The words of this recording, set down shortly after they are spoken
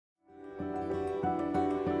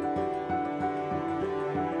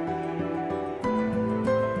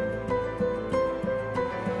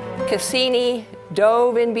Cassini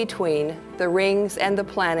dove in between the rings and the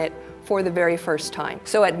planet for the very first time.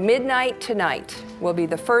 So at midnight tonight will be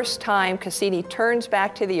the first time Cassini turns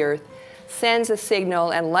back to the Earth, sends a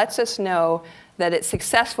signal, and lets us know that it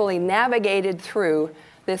successfully navigated through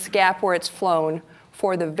this gap where it's flown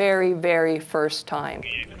for the very, very first time.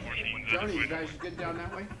 Johnny, you guys get down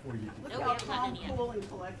that way? Look how calm, cool, and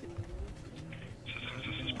collected.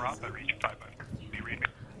 Systems prop at reach 5. Be reading.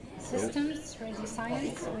 Systems, Radio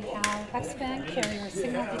Science, we have X-band carrier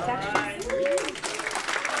signal detection.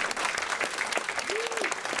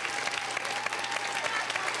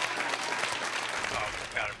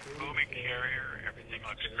 We've got a booming carrier, everything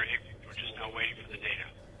looks great. We're just now waiting for the data.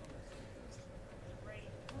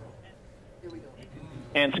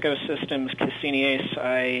 ANSCO Systems, Cassini Ace,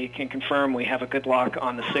 I can confirm we have a good lock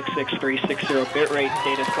on the 66360 bit rate.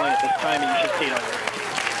 Data is flowing at this time, and you should see it on your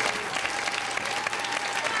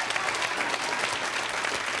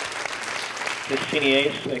Cassini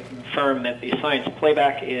Ace, I confirm that the science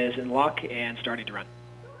playback is in lock and starting to run.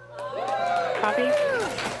 Copy.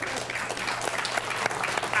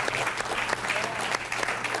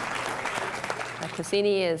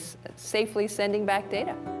 Cassini is safely sending back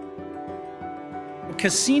data.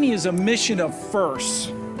 Cassini is a mission of firsts.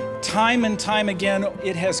 Time and time again,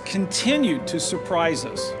 it has continued to surprise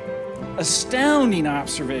us. Astounding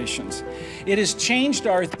observations. It has changed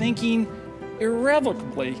our thinking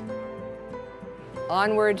irrevocably.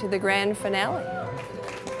 Onward to the grand finale.